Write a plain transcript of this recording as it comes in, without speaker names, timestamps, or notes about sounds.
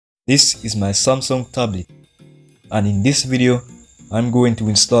This is my Samsung tablet, and in this video I'm going to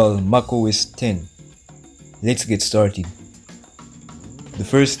install macOS 10. Let's get started. The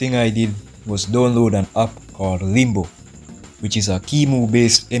first thing I did was download an app called Limbo, which is a QEMU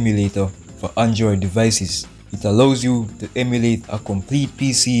based emulator for Android devices. It allows you to emulate a complete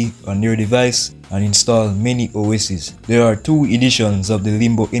PC on your device and install many OSs. There are two editions of the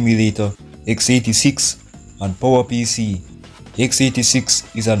Limbo emulator, x86 and PowerPC.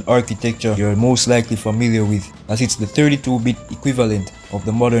 x86 is an architecture you're most likely familiar with, as it's the 32-bit equivalent of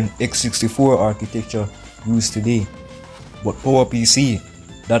the modern x64 architecture used today. But PowerPC,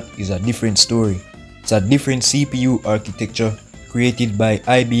 that is a different story. It's a different CPU architecture created by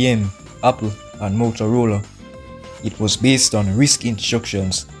IBM, Apple and Motorola. It was based on RISC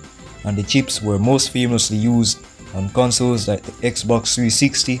instructions, and the chips were most famously used on consoles like the Xbox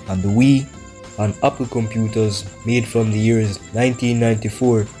 360 and the Wii, and Apple computers made from the years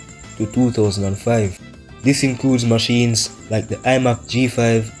 1994 to 2005. This includes machines like the iMac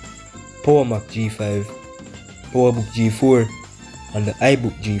G5, PowerMac G5, PowerBook G4, and the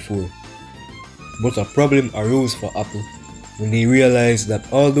iBook G4. But a problem arose for Apple when they realized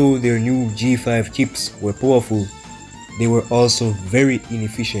that although their new G5 chips were powerful, they were also very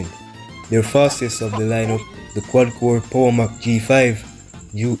inefficient. Their fastest of the lineup, the quad-core PowerMac G5,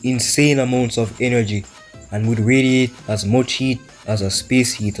 drew insane amounts of energy and would radiate as much heat as a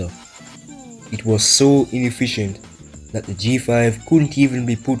space heater. It was so inefficient that the G5 couldn't even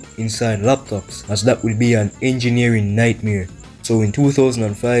be put inside laptops, as that would be an engineering nightmare. So in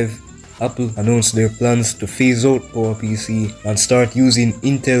 2005, Apple announced their plans to phase out PowerPC and start using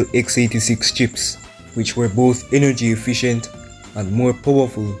Intel x86 chips, which were both energy efficient and more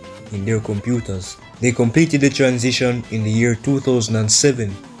powerful in their computers. They completed the transition in the year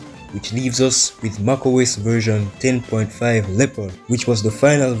 2007, which leaves us with macOS version 10.5 Leopard, which was the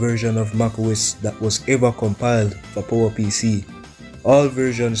final version of macOS that was ever compiled for PowerPC. All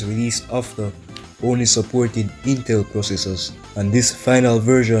versions released after only supported Intel processors, and this final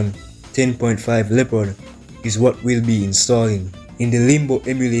version 10.5 Leopard is what we'll be installing. In the Limbo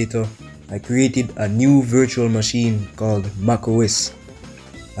emulator, I created a new virtual machine called macOS.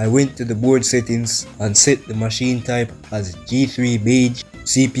 I went to the board settings and set the machine type as G3 Beige,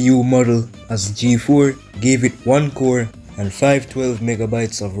 CPU model as G4, gave it 1 core and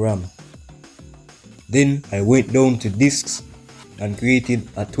 512MB of RAM. Then I went down to disks and created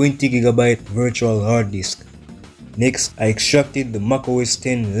a 20GB virtual hard disk. Next, I extracted the macOS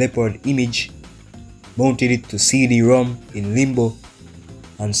 10 Leopard image, mounted it to CD-ROM in Limbo,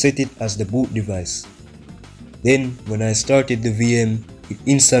 and set it as the boot device. Then, when I started the VM, it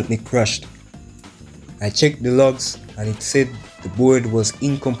instantly crashed. I checked the logs and it said the board was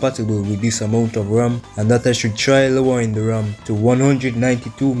incompatible with this amount of RAM and that I should try lowering the RAM to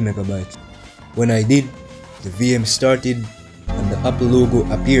 192MB. When I did, the VM started and the Apple logo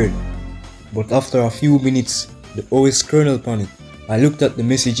appeared. But after a few minutes, the OS kernel panicked. I looked at the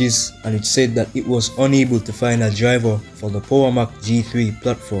messages and it said that it was unable to find a driver for the PowerMac G3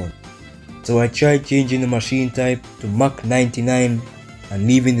 platform. So I tried changing the machine type to Mac 99 and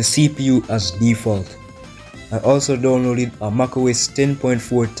leaving the CPU as default. I also downloaded a macOS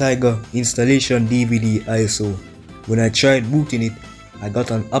 10.4 Tiger installation DVD ISO. When I tried booting it, I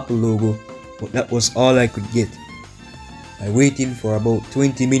got an Apple logo, but that was all I could get. I waited for about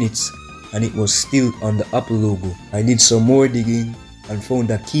 20 minutes and it was still on the Apple logo. I did some more digging and found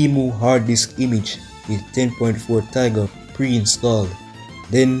a QEMU hard disk image with 10.4 Tiger pre-installed.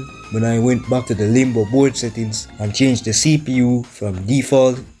 Then, when I went back to the Limbo board settings and changed the CPU from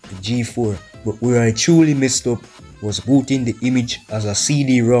default to G4, but where I truly messed up was booting the image as a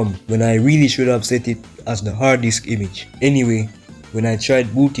CD-ROM when I really should have set it as the hard disk image. Anyway, when I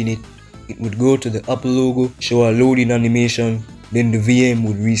tried booting it, it would go to the Apple logo, show a loading animation, then the VM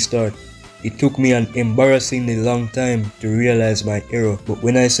would restart. It took me an embarrassingly long time to realize my error, but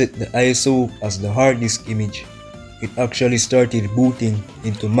when I set the ISO as the hard disk image, it actually started booting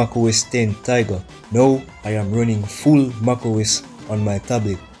into macOS 10 Tiger. Now I am running full macOS on my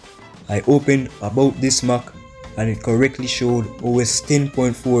tablet. I opened About This Mac and it correctly showed OS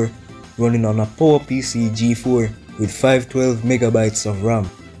 10.4 running on a PowerPC G4 with 512MB of RAM.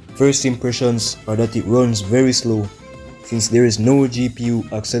 First impressions are that it runs very slow, since there is no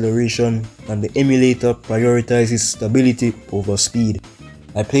GPU acceleration and the emulator prioritizes stability over speed.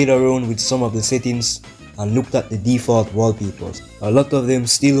 I played around with some of the settings and looked at the default wallpapers. A lot of them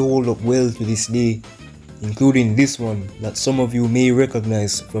still hold up well to this day, including this one that some of you may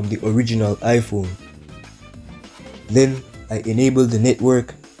recognize from the original iPhone. Then I enabled the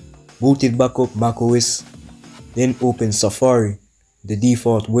network, booted back up macOS, then opened Safari the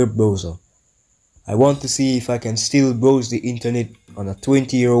default web browser. I want to see if I can still browse the internet on a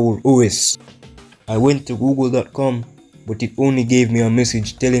 20-year-old OS. I went to google.com, but it only gave me a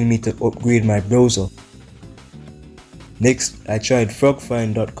message telling me to upgrade my browser. Next, I tried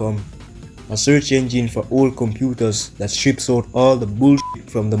frogfind.com, a search engine for old computers that strips out all the bullshit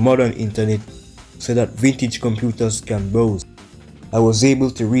from the modern internet so that vintage computers can browse. I was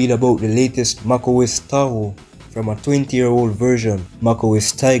able to read about the latest macOS Tahoe from a 20-year-old version,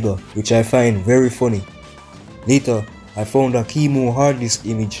 macOS Tiger, which I find very funny. Later, I found a Kimo hard disk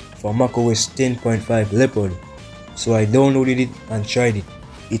image for macOS 10.5 Leopard, so I downloaded it and tried it.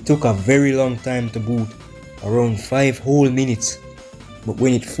 It took a very long time to boot, around 5 whole minutes, but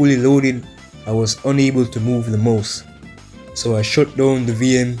when it fully loaded, I was unable to move the mouse. So I shut down the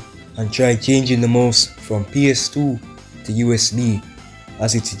VM and tried changing the mouse from PS2 to USB,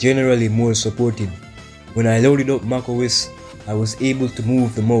 as it's generally more supported. When I loaded up macOS, I was able to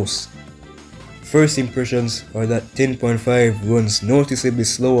move the mouse. First impressions are that 10.5 runs noticeably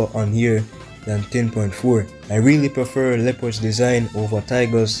slower on here than 10.4. I really prefer Leopard's design over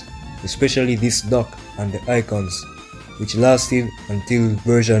Tiger's, especially this dock and the icons, which lasted until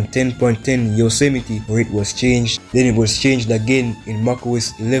version 10.10 Yosemite, where it was changed. Then it was changed again in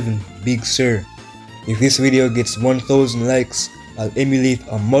macOS 11 Big Sur. If this video gets 1000 likes, I'll emulate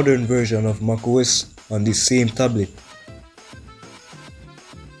a modern version of macOS on this same tablet.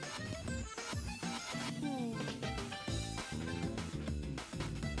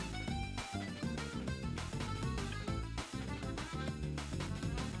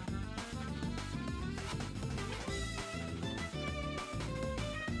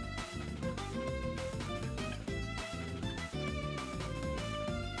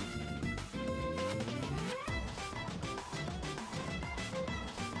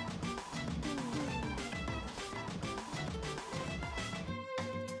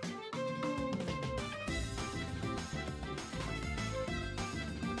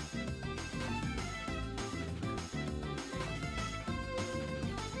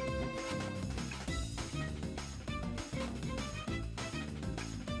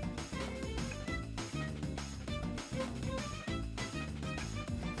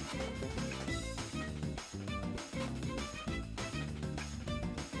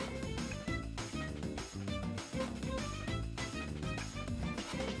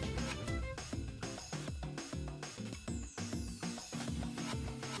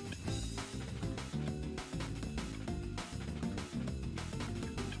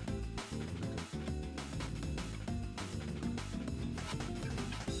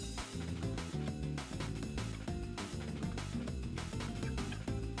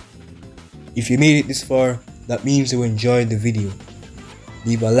 If you made it this far, that means you enjoyed the video.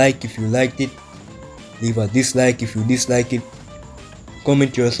 Leave a like if you liked it, leave a dislike if you dislike it,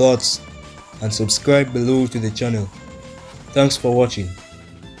 comment your thoughts, and subscribe below to the channel. Thanks for watching.